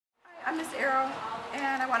I'm Miss Arrow,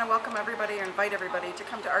 and I want to welcome everybody or invite everybody to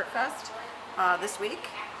come to Art Fest this week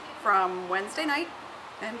from Wednesday night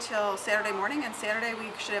until Saturday morning. And Saturday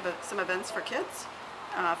we should have some events for kids,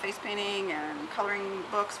 face painting and coloring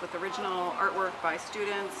books with original artwork by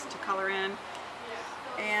students to color in.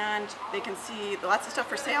 And they can see lots of stuff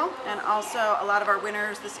for sale, and also a lot of our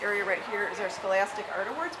winners. This area right here is our Scholastic Art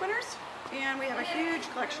Awards winners, and we have a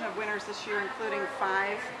huge collection of winners this year, including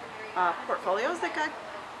 5 portfolios that got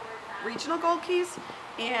regional gold keys,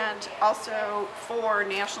 and also 4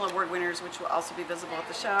 national award winners, which will also be visible at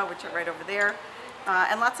the show, which are right over there,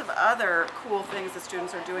 and lots of other cool things that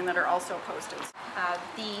students are doing that are also posted.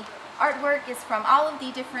 The artwork is from all of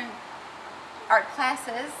the different art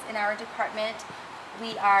classes in our department.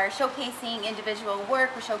 We are showcasing individual work,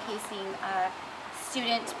 we're showcasing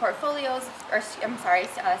student portfolios, or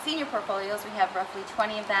senior portfolios. We have roughly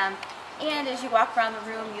 20 of them. And as you walk around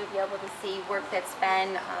the room, you'll be able to see work that's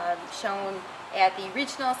been shown at the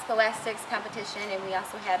regional scholastics competition, and we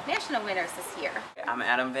also have national winners this year. I'm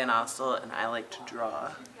Adam Van Ostel, and I like to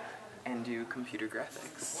draw and do computer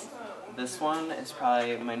graphics. This one is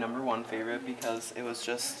probably my #1 favorite because it was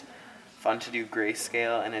just fun to do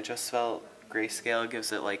grayscale, and it just felt grayscale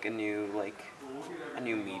gives it like a new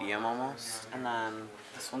medium almost. And then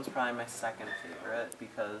this one's probably my 2nd favorite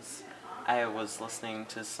because I was listening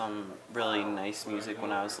to some really nice music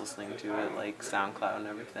when I was listening to it, like SoundCloud and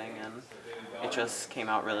everything, and it just came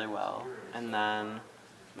out really well. And then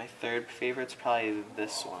my 3rd favorite's probably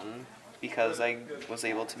this one because I was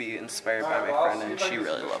able to be inspired by my friend and she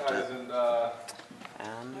really loved it.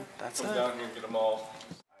 And that's it.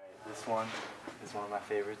 This one is one of my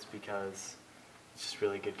favorites because it's just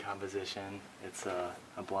really good composition. It's a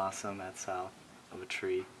blossom at south of a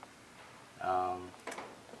tree.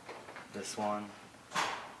 This one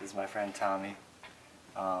is my friend Tommy.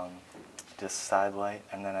 Just side light,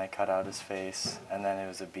 and then I cut out his face, and then it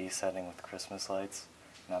was a bee setting with Christmas lights,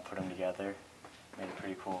 and I put them together. Made a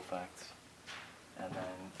pretty cool effect. And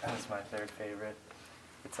then that was my 3rd favorite.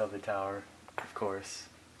 It's of the tower, of course,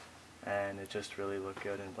 and it just really looked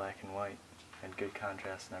good in black and white, and good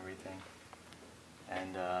contrast and everything.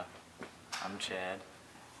 And I'm Chad,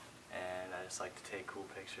 and I just like to take cool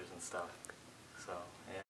pictures and stuff. So, yeah.